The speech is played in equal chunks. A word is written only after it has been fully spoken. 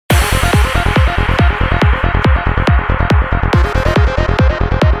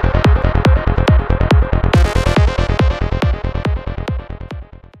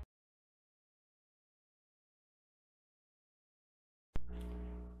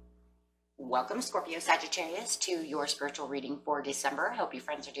Welcome, Scorpio, Sagittarius, to your spiritual reading for December. Hope you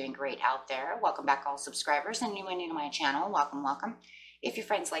friends are doing great out there. Welcome back, all subscribers and new to my channel. Welcome, welcome. If your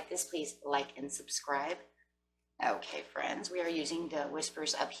friends like this, please like and subscribe. Okay, friends, we are using the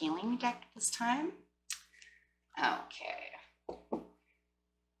Whispers of Healing deck this time. Okay.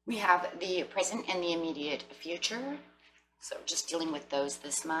 We have the present and the immediate future. So just dealing with those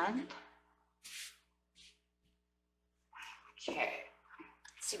this month. Okay.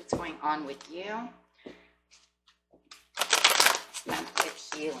 See what's going on with you this month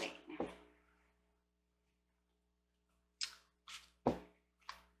with healing.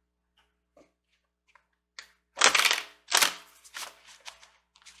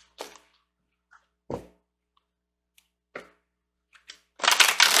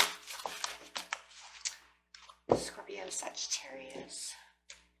 Scorpio, Sagittarius.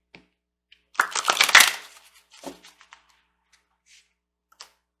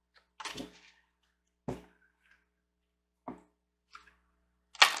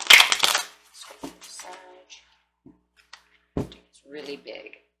 Really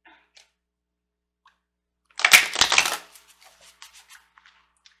big.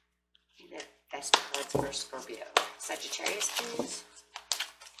 The best cards for Scorpio. Sagittarius, please.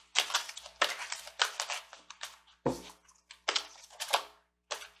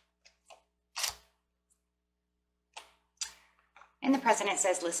 And the President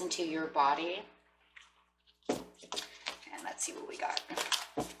says, listen to your body. And let's see what we got.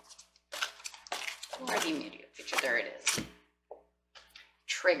 Or the immediate picture. There it is.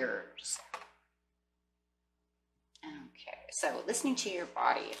 Triggers. Okay, so listening to your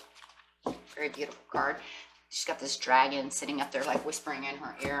body. Very beautiful card. She's got this dragon sitting up there like whispering in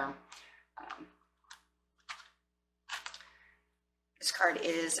her ear. This card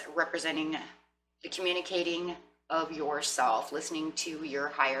is representing the communicating of yourself, listening to your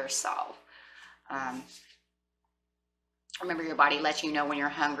higher self. Remember, your body lets you know when you're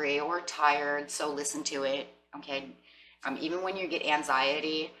hungry or tired, so listen to it, okay? Even when you get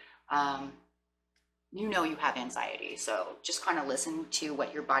anxiety, you know you have anxiety. So just kind of listen to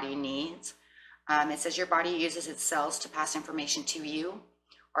what your body needs. It says your body uses its cells to pass information to you.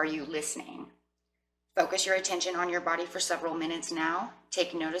 Are you listening? Focus your attention on your body for several minutes now.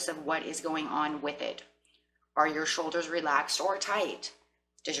 Take notice of what is going on with it. Are your shoulders relaxed or tight?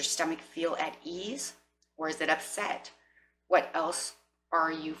 Does your stomach feel at ease or is it upset? What else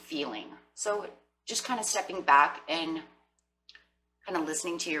are you feeling? So just kind of stepping back and kind of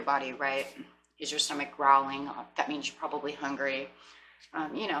listening to your body, right? Is your stomach growling? That means you're probably hungry.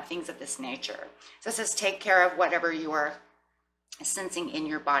 You know, things of this nature. So it says take care of whatever you are sensing in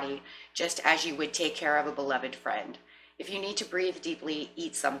your body, just as you would take care of a beloved friend. If you need to breathe deeply,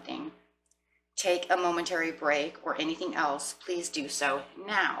 eat something. Take a momentary break or anything else, please do so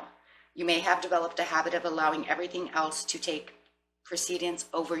now. You may have developed a habit of allowing everything else to take precedence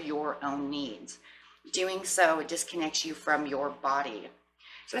over your own needs. Doing so disconnects you from your body.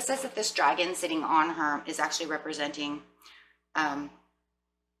 So it says that this dragon sitting on her is actually representing, as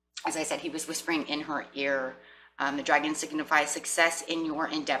I said, he was whispering in her ear. The dragon signifies success in your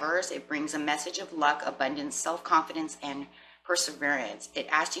endeavors. It brings a message of luck, abundance, self-confidence, and perseverance. It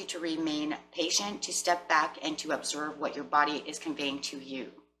asks you to remain patient, to step back, and to observe what your body is conveying to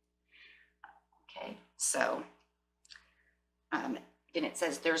you. Okay, so then it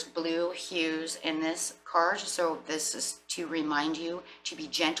says there's blue hues in this card. So this is to remind you to be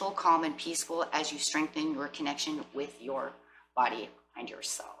gentle, calm, and peaceful as you strengthen your connection with your body and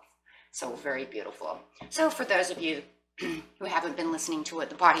yourself. So very beautiful. So for those of you who haven't been listening to what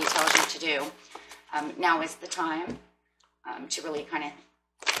the body tells you to do, now is the time to really kind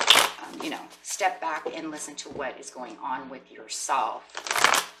of, you know, step back and listen to what is going on with yourself.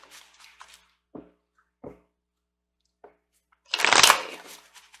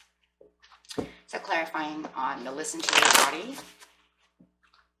 So clarifying on the listen to your body.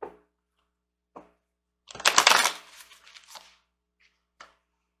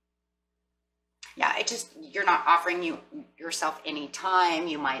 Yeah, it just, you're not offering yourself any time.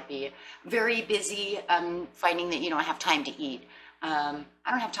 You might be very busy finding that you don't have time to eat. I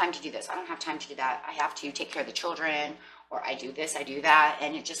don't have time to do this. I don't have time to do that. I have to take care of the children, or I do this, I do that.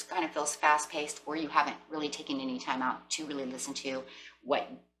 And it just kind of feels fast paced, or you haven't really taken any time out to really listen to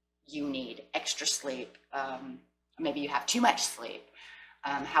what you need. Extra sleep, maybe you have too much sleep,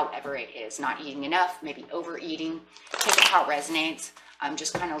 however it is, not eating enough, maybe overeating. Take it how it resonates.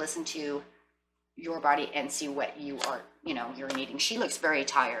 Just kind of listen to your body and see what you are, you know, you're needing. She looks very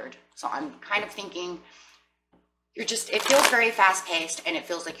tired, so I'm kind of thinking you're just, it feels very fast paced, and it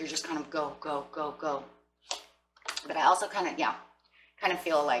feels like you're just kind of go, go, go, go. But I also kind of kind of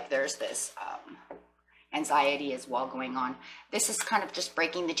feel like there's this anxiety as well going on. This is kind of just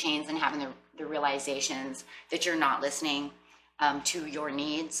breaking the chains and having the realizations that you're not listening to your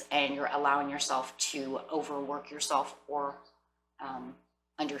needs, and you're allowing yourself to overwork yourself, or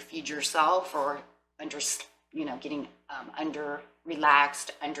underfeed yourself, or getting under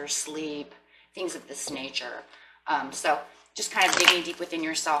relaxed, under sleep, things of this nature. So just kind of digging deep within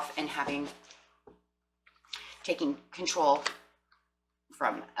yourself and taking control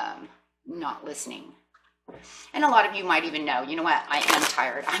from not listening. And a lot of you might even know, you know what, I am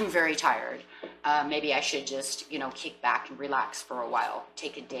tired. I'm very tired. Maybe I should just, kick back and relax for a while,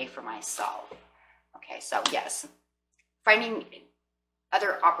 take a day for myself. Okay, so yes, finding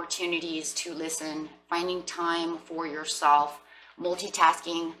other opportunities to listen, finding time for yourself,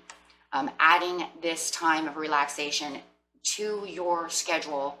 multitasking, adding this time of relaxation to your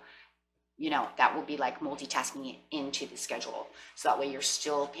schedule. That will be like multitasking it into the schedule. So that way you're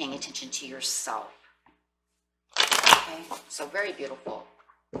still paying attention to yourself. Okay, so very beautiful.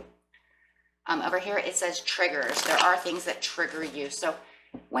 Over here it says triggers. There are things that trigger you. So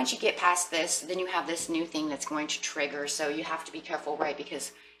once you get past this, then you have this new thing that's going to trigger. So you have to be careful, right?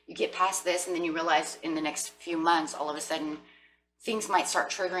 Because you get past this and then you realize in the next few months, all of a sudden, things might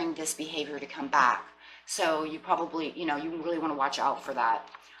start triggering this behavior to come back. So you probably, you really want to watch out for that.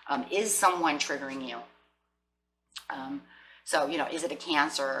 Is someone triggering you? So, is it a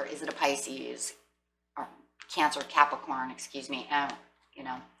Cancer? Is it a Pisces? Or Cancer, Capricorn, excuse me.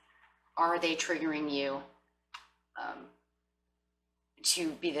 Are they triggering you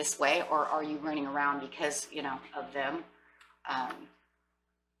to be this way, or are you running around because, of them?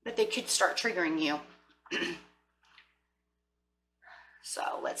 But they could start triggering you. So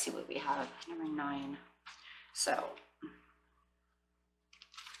let's see what we have. Number 9. So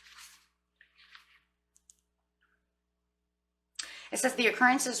it says the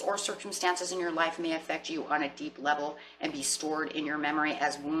occurrences or circumstances in your life may affect you on a deep level and be stored in your memory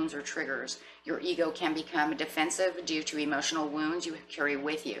as wounds or triggers. Your ego can become defensive due to emotional wounds you carry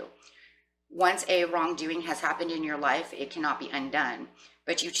with you. Once a wrongdoing has happened in your life, it cannot be undone,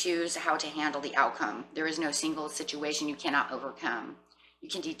 but you choose how to handle the outcome. There is no single situation you cannot overcome. You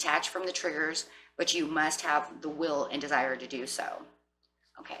can detach from the triggers, but you must have the will and desire to do so.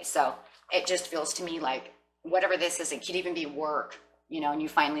 Okay, so it just feels to me like whatever this is, it could even be work, and you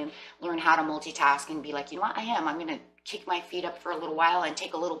finally learn how to multitask and be like, what, I'm going to kick my feet up for a little while and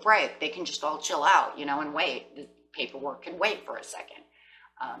take a little break. They can just all chill out, and wait. The paperwork can wait for a second.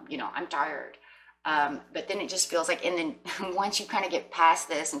 I'm tired. But then it just feels like, and then once you kind of get past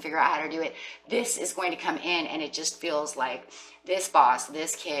this and figure out how to do it, this is going to come in, and it just feels like this boss,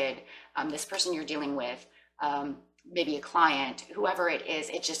 this kid, this person you're dealing with, maybe a client, whoever it is,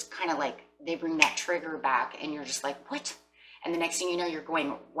 it just kind of like, they bring that trigger back and you're just like, what? And the next thing you know, you're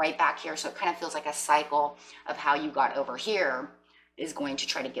going right back here. So it kind of feels like a cycle of how you got over here is going to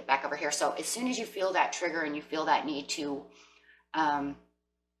try to get back over here. So as soon as you feel that trigger and you feel that need to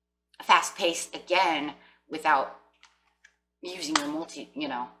fast pace again without using your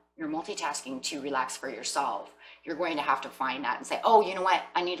multitasking to relax for yourself, you're going to have to find that and say, oh, you know what?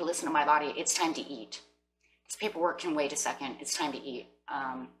 I need to listen to my body. It's time to eat. This paperwork can wait a second. It's time to eat.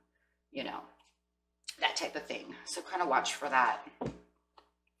 That type of thing. So kind of watch for that,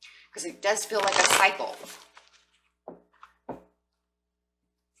 because it does feel like a cycle.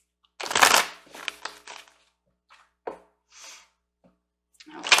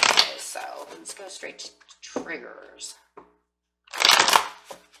 Okay, so let's go straight to triggers.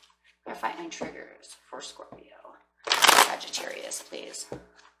 Clarify and triggers for Scorpio. Sagittarius, please.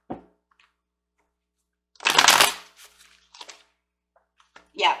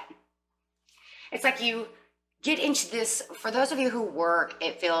 Yeah. It's like you get into this, for those of you who work,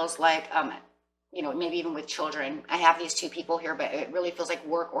 it feels like, maybe even with children. I have these two people here, but it really feels like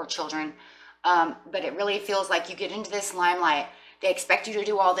work or children. But it really feels like you get into this limelight. They expect you to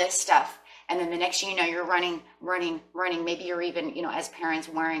do all this stuff. And then the next thing you know, you're running. Maybe you're even, as parents,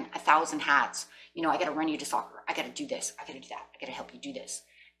 wearing 1,000 hats. I got to run you to soccer. I got to do this. I got to do that. I got to help you do this.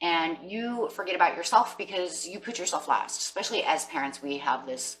 And you forget about yourself because you put yourself last. Especially as parents, we have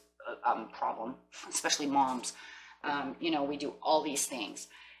this problem, especially moms. We do all these things.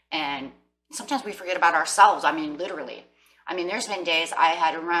 And sometimes we forget about ourselves. Literally. There's been days I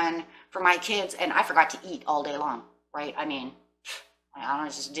had to run for my kids and I forgot to eat all day long, right? I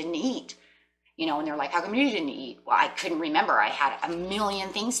just didn't eat, and they're like, how come you didn't eat? Well, I couldn't remember. I had a million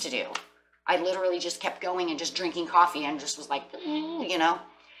things to do. I literally just kept going and just drinking coffee and just was like,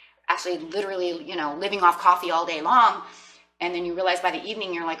 actually literally, living off coffee all day long. And then you realize by the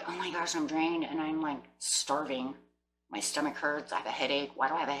evening, you're like, oh my gosh, I'm drained and I'm like starving. my stomach hurts, I have a headache. Why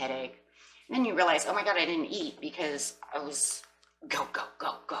do I have a headache? And then you realize, oh my God, I didn't eat because I was go, go,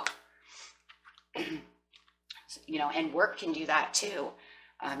 go, go. You know, and work can do that too.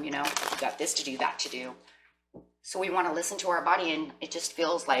 You know, you got this to do, that to do. So we want to listen to our body, and it just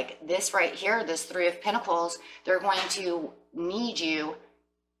feels like this right here, this Three of Pentacles, they're going to need you,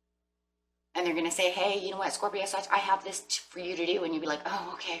 and they're going to say, hey, you know what, Scorpio, I have this for you to do. And you'd be like,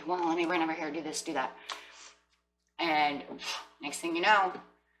 oh, okay, well, let me run over here, do this, do that. And next thing you know,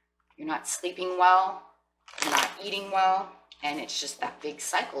 you're not sleeping well, you're not eating well, and it's just that big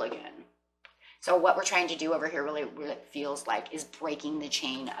cycle again. So what we're trying to do over here really it feels like is breaking the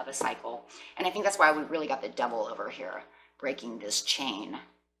chain of a cycle. And I think that's why we really got the Devil over here, breaking this chain.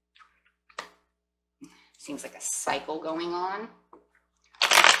 Seems like a cycle going on.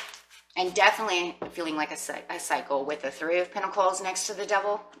 And definitely feeling like a cycle with the Three of Pentacles next to the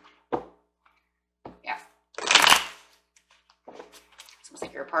Devil. Yeah. It's almost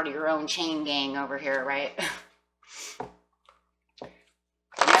like you're a part of your own chain gang over here, right?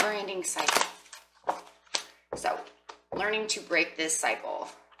 Never-ending cycle. So, learning to break this cycle.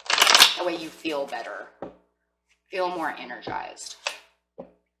 That way you feel better. Feel more energized.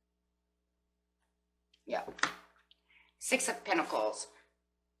 Yeah. Six of Pentacles.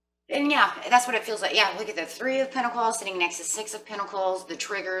 And yeah, that's what it feels like. Yeah, look at the Three of Pentacles sitting next to Six of Pentacles. The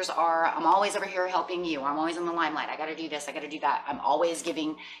triggers are, I'm always over here helping you. I'm always in the limelight. I got to do this. I got to do that. I'm always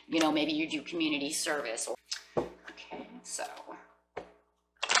giving, you know, maybe you do community service. Okay, so.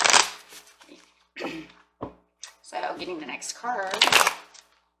 So getting the next card.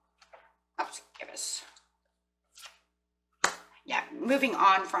 Oops, give us. Yeah, moving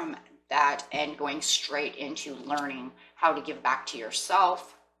on from that and going straight into learning how to give back to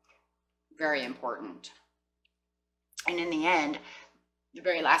yourself. Very important. And in the end, the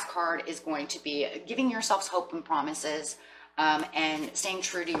very last card is going to be giving yourselves hope and promises, and staying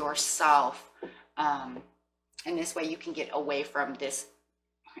true to yourself. And this way you can get away from this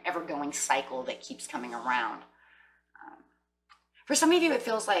ever-going cycle that keeps coming around. For some of you, it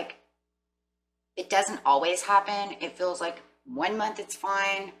feels like it doesn't always happen. It feels like 1 month it's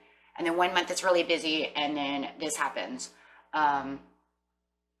fine, and then 1 month it's really busy, and then this happens. And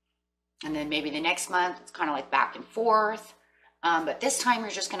then maybe the next month it's kind of like back and forth. But this time you're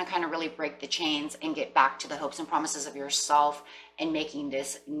just going to kind of really break the chains and get back to the hopes and promises of yourself and making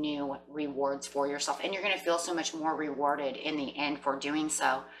this new rewards for yourself. And you're going to feel so much more rewarded in the end for doing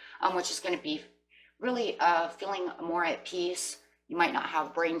so, which is going to be really feeling more at peace. You might not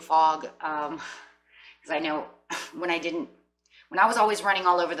have brain fog, because I know when I was always running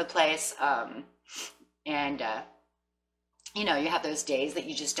all over the place, you know, you have those days that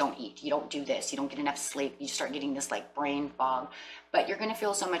you just don't eat, you don't do this, you don't get enough sleep, you start getting this like brain fog, but you're going to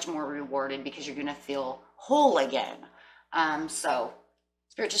feel so much more rewarded because you're going to feel whole again. So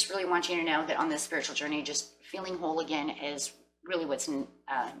Spirit just really wants you to know that on this spiritual journey, just feeling whole again is really what's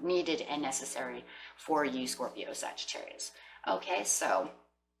needed and necessary for you, Scorpio, Sagittarius. Okay, so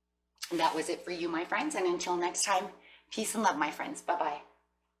that was it for you, my friends. And until next time, peace and love, my friends. Bye-bye.